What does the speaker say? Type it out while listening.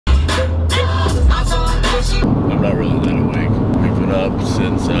waterfalls. I'm not really that awake. We've been up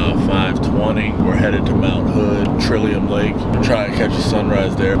since 5:20. We're headed to Mount Hood, Trillium Lake. We're trying to catch a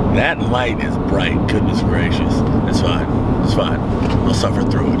sunrise there. That light is bright, goodness gracious. It's fine, it's fine. I'll suffer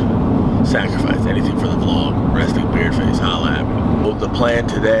through it. Sacrifice anything for the vlog. Resting beard face, holla at me. Well, the plan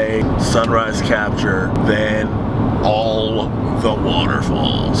today, sunrise capture, then all the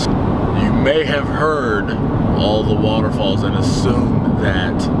waterfalls. You may have heard all the waterfalls and assumed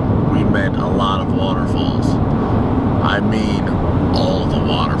that we meant a lot of waterfalls. I mean all the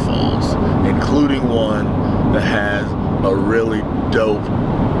waterfalls, including one that has a really dope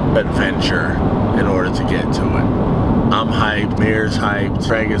adventure in order to get to it. I'm hyped, Mir's hyped,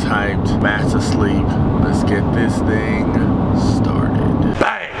 Craig is hyped, Matt's asleep. Let's get this thing started.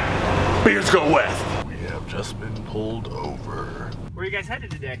 Bang! Beers go west! We have just been pulled over. Where are you guys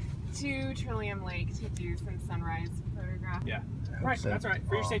headed today? To Trillium Lake to do some sunrise photograph. Yeah. Right, that's right.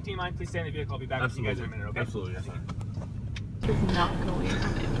 For your safety in mind, please stay in the vehicle. I'll be back with you guys in a minute, okay? Absolutely, that's fine. It's not going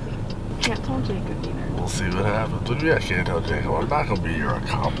on it. Can't tell Jacob either. We'll see what happens. What do you mean I can't tell Jacob? I'm not gonna be your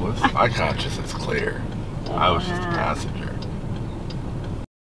accomplice. My conscience is clear. I was just a passenger.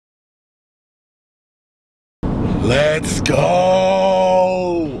 Let's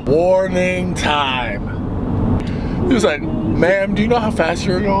go! Warning time. He was like, ma'am, do you know how fast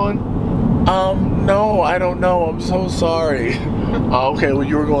you're going? No, I don't know. I'm so sorry. Okay, well,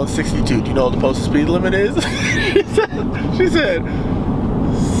 you were going 62. Do you know what the posted speed limit is? she said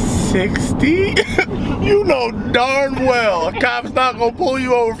 60? You know darn well a cop's not gonna pull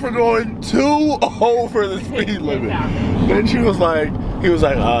you over for going too over the speed limit. Then he was like,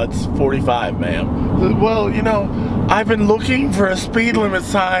 it's 45, ma'am. Well, you know, I've been looking for a speed limit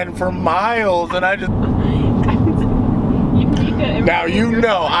sign for miles, and I just... Now, you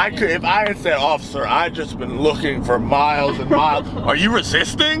know, I could, if I had said, officer, I've just been looking for miles and miles. Are you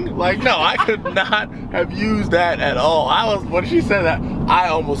resisting? Like, no, I could not have used that at all. When she said that, I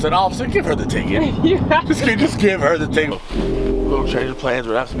almost said, officer, give her the ticket. just give her the ticket. A little change of plans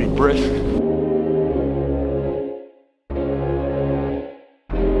would have to be brisk.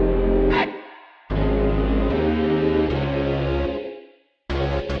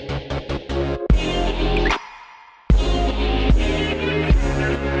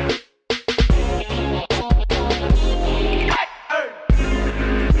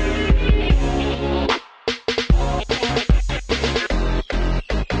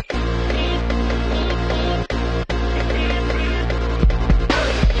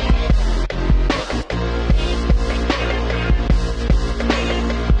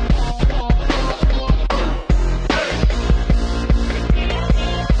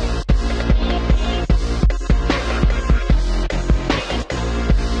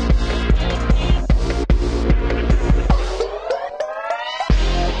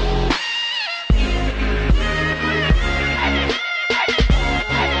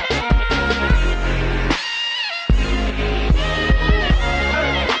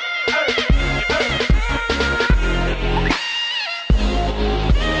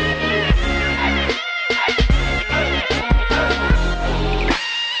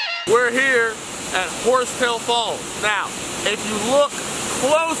 We're here at Horsetail Falls. Now, if you look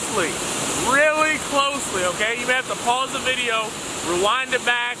closely, really closely, okay, you may have to pause the video, rewind it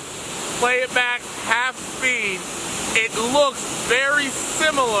back, play it back half speed. It looks very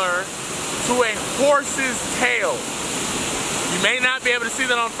similar to a horse's tail. You may not be able to see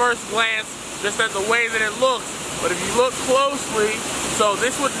that on first glance, just at the way that it looks, but if you look closely, so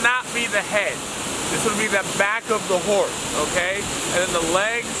this would not be the head. This would be the back of the horse, okay? And then the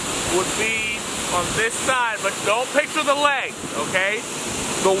legs would be on this side, but don't picture the legs, okay?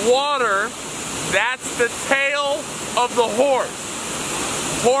 The water, that's the tail of the horse.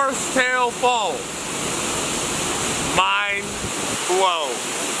 Horsetail Falls. Mind blown.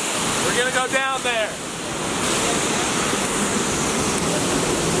 We're gonna go down there.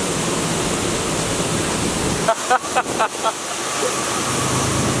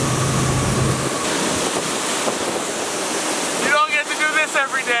 You don't get to do this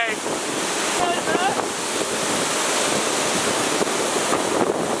every day.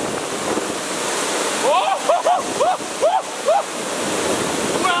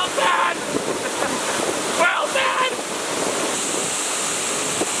 Well done! Well done!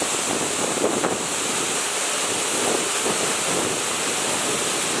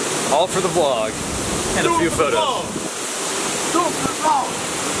 All for the vlog and a few photos.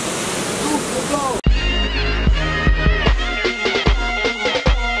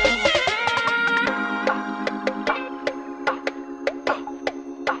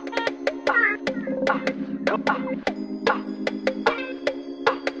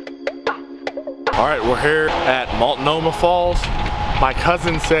 All right, we're here at Multnomah Falls. My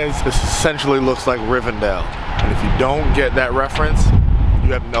cousin says this essentially looks like Rivendell. And if you don't get that reference,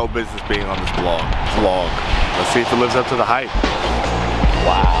 you have no business being on this vlog. Let's see if it lives up to the hype.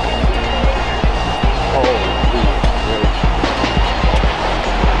 Wow. Holy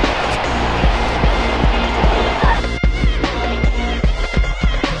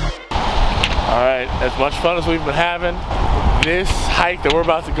All right, as much fun as we've been having, this hike that we're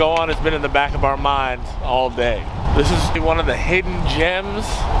about to go on has been in the back of our minds all day. This is one of the hidden gems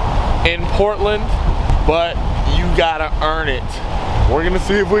in Portland, but you gotta earn it. We're gonna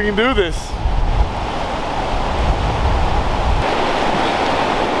see if we can do this.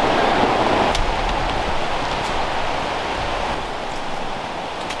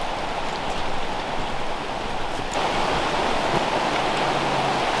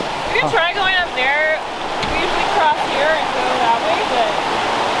 We can try going up there. We usually cross here and go that way, but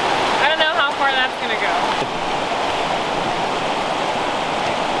I don't know how far that's gonna go.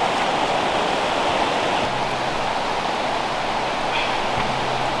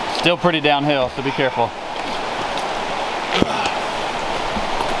 Still pretty downhill, so be careful.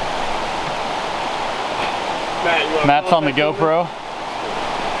 Matt's on the GoPro.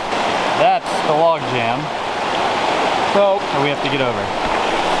 That's the log jam. So we have to get over.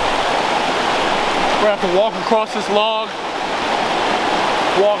 we're gonna have to walk across this log,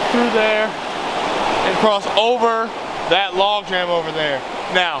 walk through there, and cross over that log jam over there.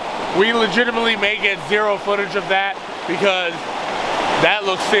 Now, we legitimately may get zero footage of that because that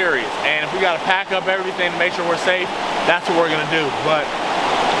looks serious. And if we gotta pack up everything to make sure we're safe, that's what we're gonna do. But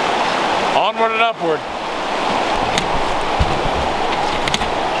onward and upward.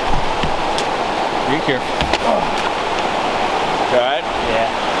 Be careful. Alright? Yeah.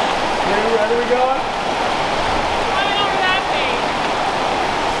 Ready we going? Flying over that thing.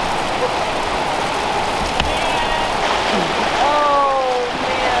 Oh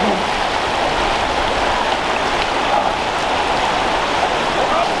man.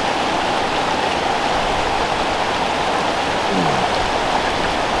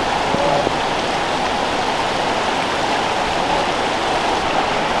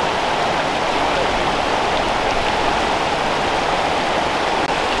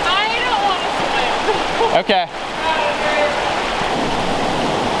 Okay.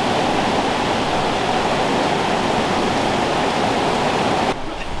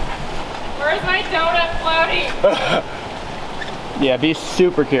 Where's my donut floating? Yeah, be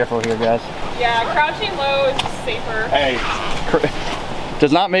super careful here, guys. Yeah, crouching low is safer. Hey.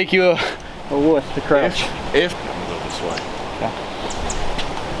 Does not make you a wuss to crouch. If I'm gonna go this way. Okay.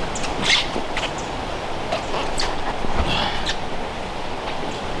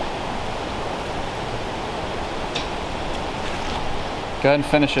 Go ahead and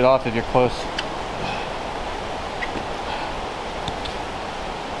finish it off if you're close.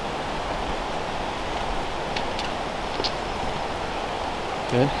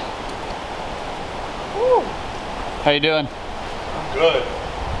 Good. Woo. How you doing? I'm good.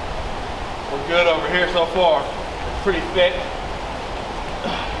 We're good over here so far. It's pretty thick.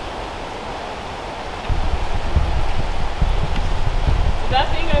 Is that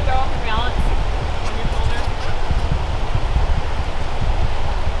thing gonna go off your balance on your shoulder?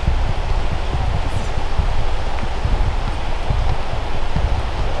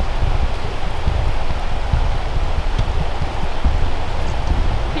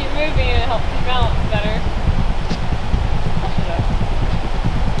 Keep moving and it helps you balance better.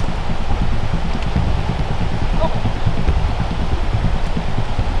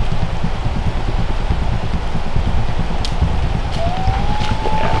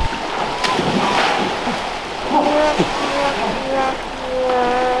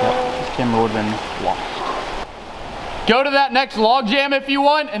 Camera would have been lost. Go to that next log jam if you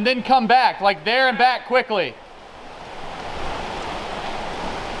want, and then come back, like there and back quickly.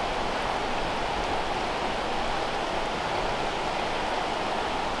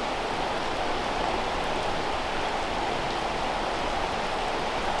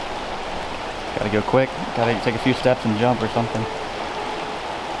 Gotta go quick. Gotta take a few steps and jump or something.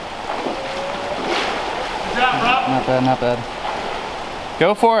 Good job, Rob. Not bad, not bad.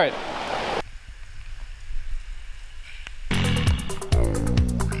 Go for it.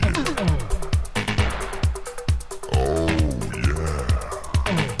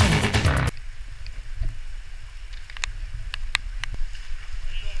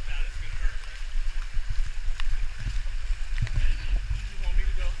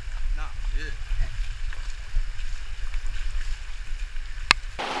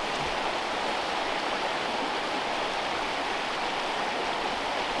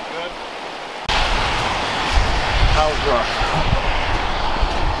 Good. That was rough.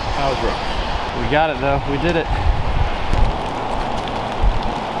 That was rough. We got it though, we did it.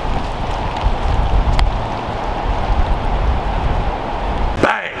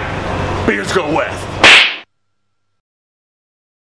 Bang! Beers go west.